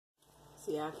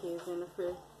See our kids in the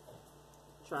fridge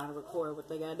trying to record what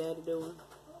they got daddy doing.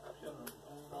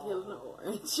 Peeling the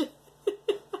orange.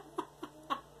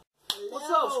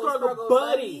 What's up, struggle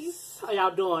buddies? How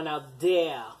y'all doing out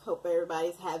there? Hope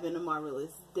everybody's having a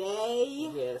marvelous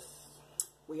day. Yes.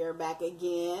 We are back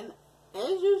again.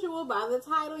 As usual, by the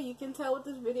title, you can tell what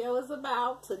this video is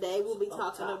about. Today we'll be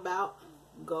talking about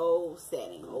goal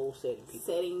setting. Goal setting, people.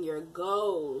 Setting your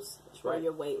goals for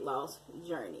your weight loss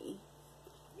journey.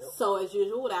 Yep. So as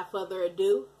usual, without further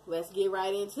ado, let's get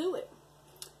right into it.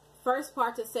 First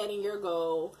part to setting your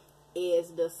goal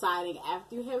is deciding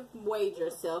after you have weighed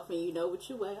yourself and you know what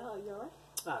you weigh. Oh, you alright?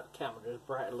 The camera just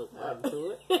bright look right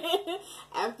into it.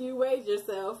 After you weighed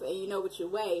yourself and you know what you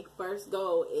weigh, first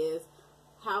goal is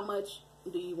how much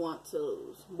do you want to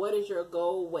lose? What is your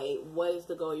goal weight? What is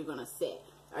the goal you're going to set?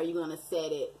 Are you going to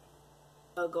set it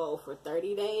a goal for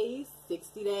 30 days,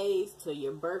 60 days, till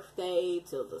your birthday,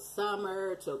 till the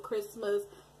summer, till Christmas,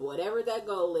 whatever that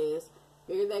goal is,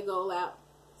 figure that goal out,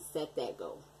 set that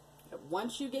goal.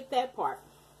 Once you get that part,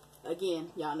 again,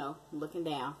 y'all know, I'm looking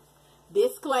down.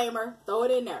 Disclaimer, throw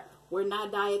it in there. We're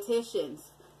not dietitians.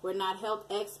 We're not health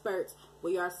experts.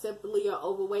 We are simply an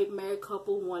overweight married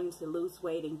couple wanting to lose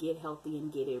weight and get healthy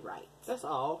and get it right. That's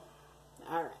all.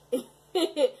 All right.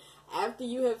 After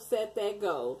you have set that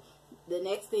goal, the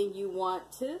next thing you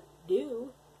want to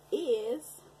do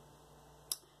is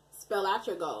spell out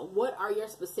your goal. What are your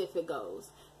specific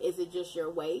goals? Is it just your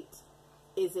weight?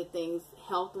 Is it things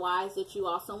health-wise that you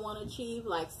also want to achieve?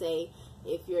 Like, say,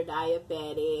 if you're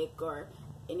diabetic or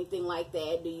anything like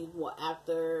that, do you want,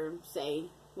 after, say,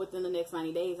 within the next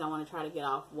 90 days, I want to try to get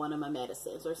off one of my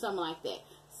medicines or something like that.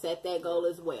 Set that goal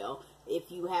as well.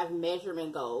 If you have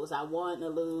measurement goals, I want to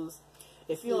lose.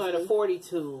 If you're at a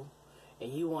 42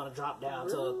 and you want to drop down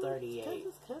to a 38.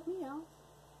 Just cut me off.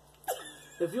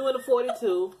 If you're in a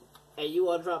 42 and you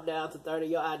want to drop down to 30,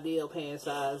 your ideal pant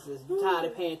size is you're tired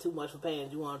of paying too much for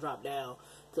pants. You want to drop down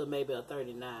to maybe a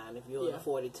 39. If you're in a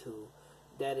 42,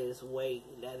 that is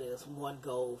that is one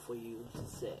goal for you to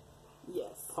set.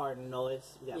 Yes. Pardon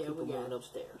noise. We got people moving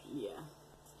upstairs. Yeah.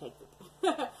 It's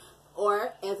hectic.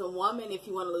 Or as a woman, if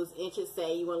you want to lose inches,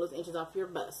 say you want to lose inches off your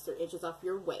bust or inches off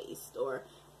your waist, or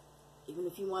even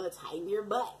if you want to tighten your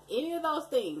butt, any of those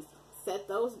things, set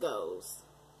those goals.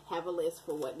 Have a list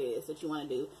for what it is that you want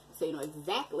to do so you know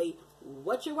exactly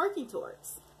what you're working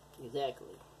towards.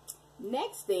 Exactly.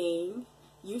 Next thing,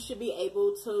 you should be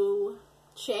able to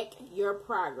check your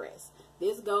progress.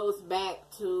 This goes back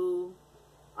to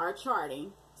our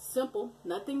charting. Simple,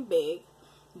 nothing big,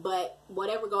 but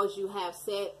whatever goals you have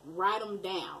set, write them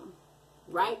down.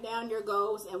 Write down your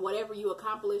goals, and whatever you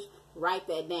accomplish, write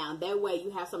that down. That way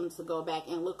you have something to go back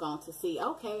and look on to see,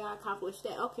 okay, I accomplished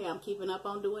that. Okay, I'm keeping up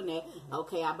on doing that.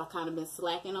 Okay, I've kind of been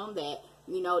slacking on that.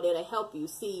 You know, that'll help you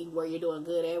see where you're doing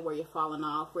good at, where you're falling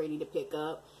off, where you need to pick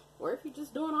up, or if you're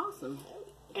just doing awesome.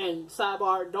 And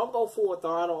sidebar, don't go full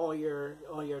throttle on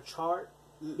your chart.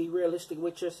 Be realistic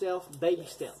with yourself. Baby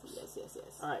steps. Yes.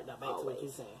 All right, now back to what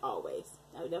you're saying. Always.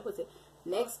 That was it.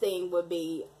 Next thing would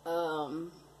be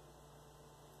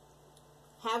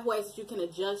have ways that you can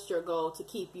adjust your goal to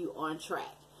keep you on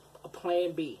track. A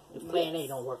plan B if plan A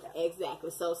don't work out.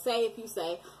 Exactly. So say if you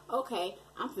say, okay,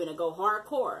 I'm finna go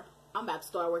hardcore. I'm about to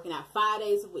start working out 5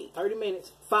 days a week. 30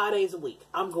 minutes, 5 days a week.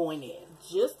 I'm going in.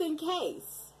 Just in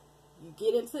case you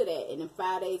get into that and in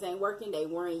 5 days ain't working, they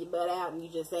wearing your butt out and you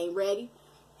just ain't ready.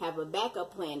 Have a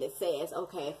backup plan that says,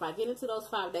 okay, if I get into those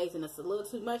 5 days and it's a little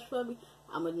too much for me,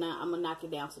 I'm gonna knock it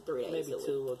down to 3 days. Maybe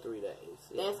 2 or 3 days.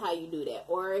 Yeah. That's how you do that.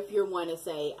 Or if you're one to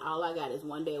say, all I got is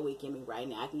 1 day a week in me right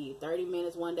now. I can give you 30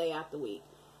 minutes 1 day out the week.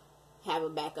 Have a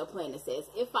backup plan that says,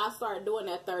 if I start doing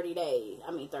that 30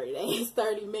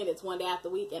 minutes 1 day out the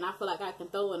week, and I feel like I can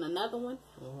throw in another one,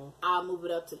 I'll move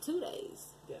it up to 2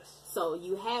 days. Yes. So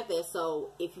you have that.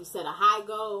 So if you set a high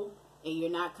goal and you're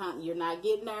not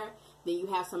getting there, then you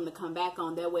have something to come back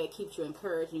on. That way it keeps you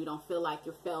encouraged and you don't feel like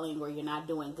you're failing or you're not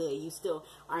doing good. You still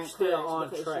are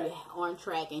encouraged because you're on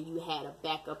track and you had a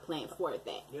backup plan for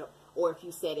that. Yep. Or if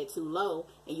you set it too low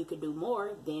and you could do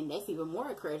more, then that's even more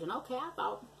encouraging. Okay, I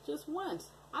thought just once.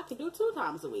 I could do 2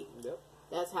 times a week. Yep.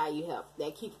 That's how you help.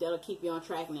 That'll keep you on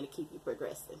track and it'll keep you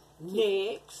progressing.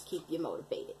 Keep you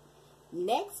motivated.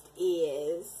 Next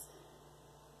is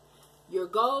your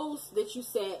goals that you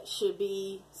set should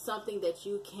be something that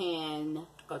you can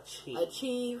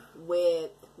achieve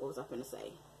with, what was I going to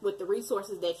say? With the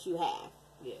resources that you have.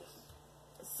 Yes.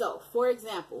 So, for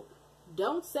example,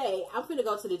 Don't say, I'm finna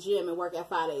go to the gym and work out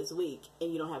 5 days a week,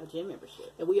 and you don't have a gym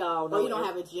membership. And we all know. Or you don't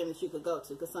have a gym that you could go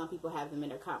to, because some people have them in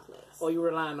their complex. Or you're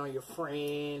relying on your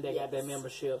friend that got that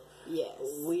membership. Yes.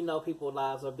 We know people's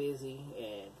lives are busy,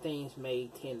 and things may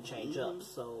tend to change up,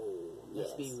 so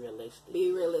let's be realistic.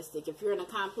 Be realistic. If you're in a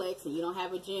complex and you don't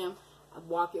have a gym, I'm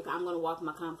going to walk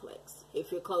my complex.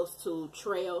 If you're close to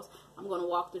trails, I'm going to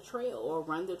walk the trail, or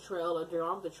run the trail, or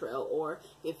jog the trail. Or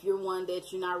if you're one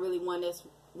that you're not really one that's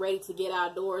ready to get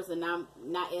outdoors and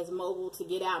not as mobile to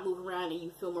get out, move around, and you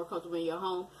feel more comfortable in your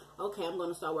home, okay, I'm going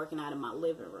to start working out in my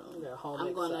living room.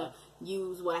 I'm going to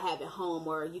use what I have at home,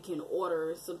 or you can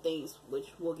order some things, which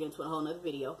we'll get into in a whole nother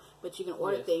video, but you can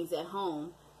order things at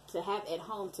home to have at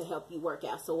home to help you work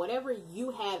out. So whatever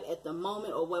you have at the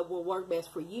moment, or what will work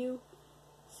best for you,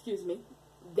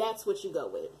 that's what you go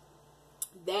with.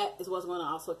 That is what's going to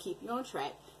also keep you on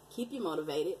track, keep you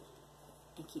motivated,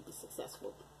 and keep you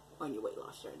successful on your weight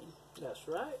loss journey. That's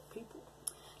right, people.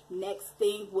 Next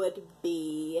thing would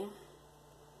be,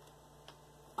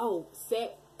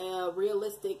 set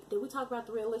realistic. Did we talk about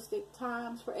the realistic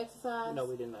times for exercise? No,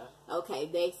 we did not. Okay,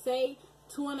 they say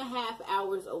 2.5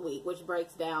 hours a week, which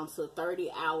breaks down to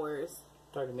 30 hours.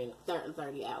 30 minutes.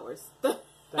 30 hours.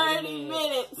 30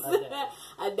 minutes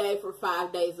a day for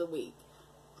 5 days a week.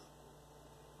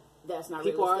 That's not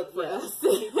realistic for us.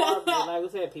 Like we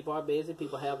said, people are busy.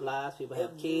 People have lives. People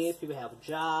have kids. People have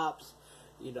jobs.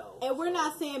 You know. And we're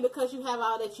not saying because you have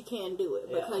all that you can't do it.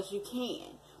 Because you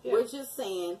can. Yeah. We're just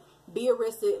saying be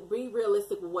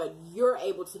realistic with what you're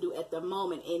able to do at the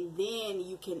moment, and then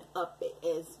you can up it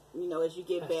as you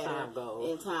get better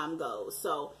and time goes.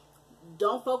 So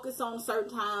don't focus on certain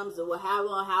times or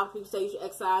how people say you should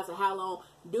exercise or how long.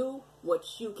 Do what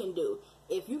you can do.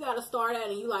 If you got to start out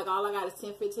and you like, all I got is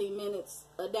 10-15 minutes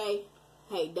a day,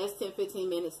 hey, that's 10-15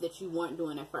 minutes that you weren't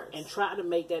doing at first. And try to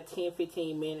make that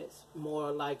 10-15 minutes more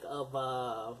like of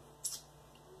how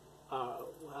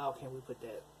can we put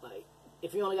that? Like,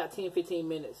 if you only got 10-15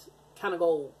 minutes, kind of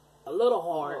go a little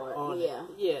hard on it.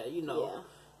 Yeah,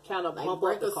 kind of like bump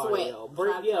up the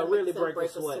cardio. Really break a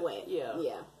sweat.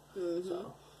 Yeah. Mm-hmm.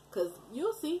 So, because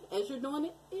you'll see as you're doing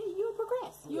it, you'll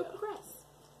progress. Progress.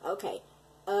 Okay.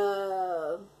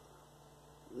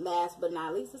 Last but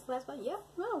not least,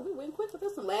 we went quick with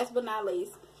this one. Last but not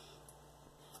least,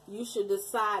 you should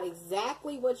decide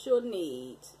exactly what you'll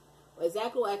need, or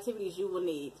exactly what activities you will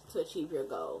need to achieve your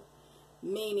goal.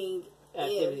 Meaning,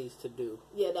 activities to do.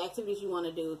 Yeah, the activities you want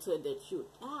to do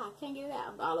I can't get it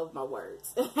out all over my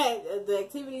words. The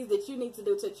activities that you need to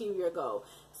do to achieve your goal.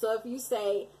 So if you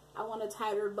say, I want a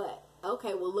tighter butt,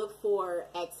 okay, well, look for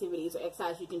activities or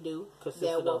exercise you can do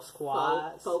that will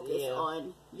focus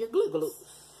on your glutes.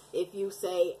 If you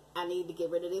say, I need to get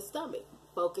rid of this stomach,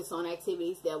 focus on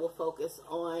activities that will focus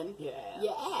on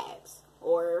your abs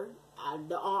or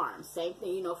the arms. Same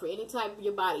thing, for any type of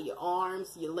your body, your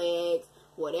arms, your legs,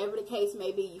 whatever the case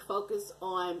may be, you focus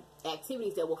on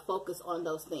activities that will focus on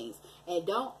those things. And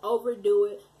don't overdo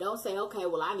it. Don't say, okay,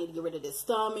 well, I need to get rid of this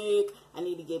stomach. I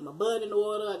need to get my butt in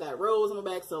order. I got rolls on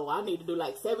my back, so I need to do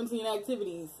like 17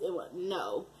 activities.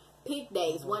 No. Pick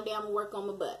days. One day I'm going to work on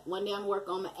my butt. One day I'm going to work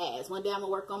on my ass. One day I'm going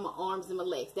to work on my arms and my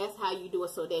legs. That's how you do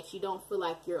it, so that you don't feel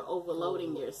like you're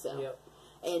overloading yourself. Yep.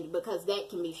 And because that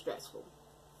can be stressful.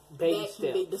 That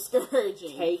can be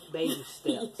discouraging. Take baby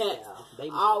steps. Yes.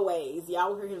 Always.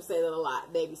 Y'all will hear him say that a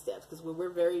lot. Baby steps. Because we're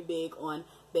very big on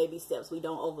baby steps. We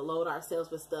don't overload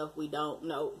ourselves with stuff. We don't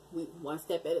know. We one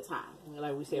step at a time.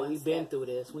 Like we said, we've been through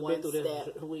this. We've been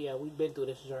through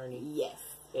this journey. Yes.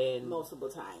 And multiple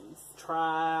times.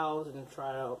 Trials and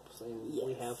triumphs. And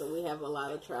yes. We have a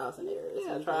lot of trials and errors.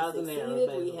 Yeah, trials and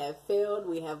errors. We have failed.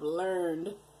 We have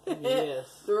learned. Yes.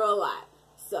 Through a lot.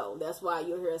 So that's why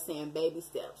you'll hear us saying baby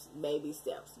steps, baby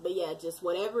steps. But yeah, just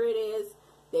whatever it is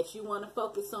that you want to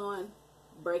focus on,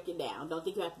 break it down. Don't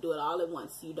think you have to do it all at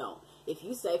once. You don't. If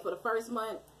you say for the first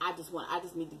month, I just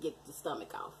need to get the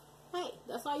stomach off. Hey,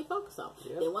 that's all you focus on.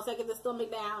 Yep. Then once I get the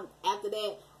stomach down, after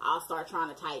that, I'll start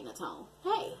trying to tighten the tone.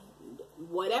 Hey,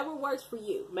 whatever works for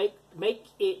you. Make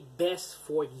it best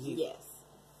for you. Yes.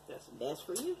 That's best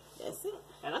for you. That's it.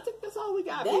 And I think that's all we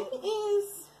got.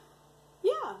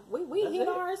 We hit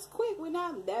ours quick.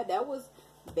 That was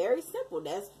very simple.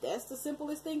 That's the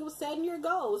simplest thing of setting your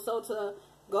goals. So to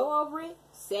go over it,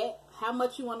 set how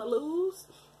much you want to lose.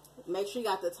 Make sure you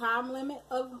got the time limit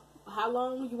of how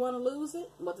long you want to lose it,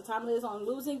 what the time limit is on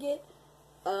losing it.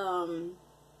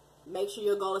 Make sure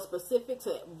your goal is specific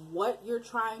to what you're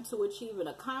trying to achieve and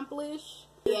accomplish.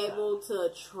 Be able to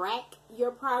track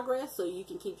your progress so you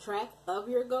can keep track of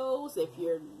your goals. If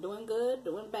you're doing good,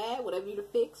 doing bad, whatever you to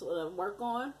fix, whatever work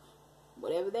on,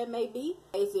 whatever that may be.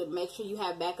 Is to make sure you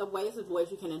have backup ways of ways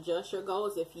you can adjust your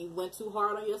goals. If you went too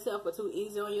hard on yourself or too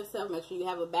easy on yourself, make sure you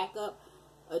have a backup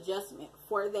adjustment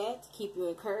for that to keep you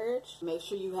encouraged. Make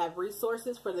sure you have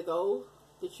resources for the goal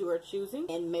that you are choosing,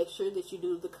 and make sure that you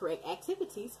do the correct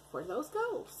activities for those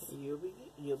goals. You'll be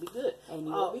good. And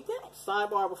you'll be good.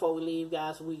 Sidebar before we leave,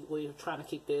 guys, we're trying to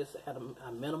keep this at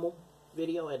a minimum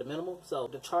video, at a minimum. So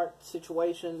the chart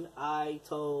situation, I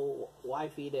told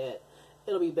wifey that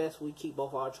it'll be best we keep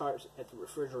both our charts at the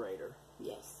refrigerator.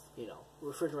 Yes. You know,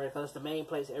 refrigerator, because it's the main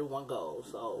place everyone goes.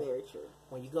 So very true.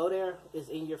 When you go there, it's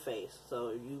in your face,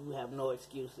 so you have no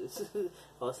excuses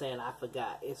for saying I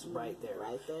forgot. It's right there.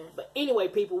 Right there. But anyway,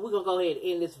 people, we're gonna go ahead and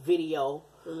end this video.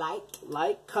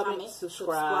 Like, comment,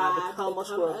 subscribe, become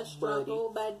a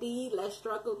struggle buddy. Let's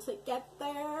struggle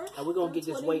together. And we're gonna get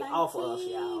this weight off of us,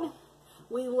 y'all.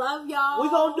 We love y'all. We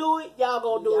gonna do it. Y'all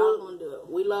gonna do it. Gonna do it.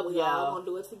 We love y'all. Y'all gonna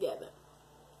do it together.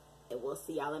 And we'll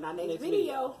see y'all in our next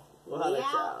video. We'll holler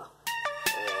at y'all.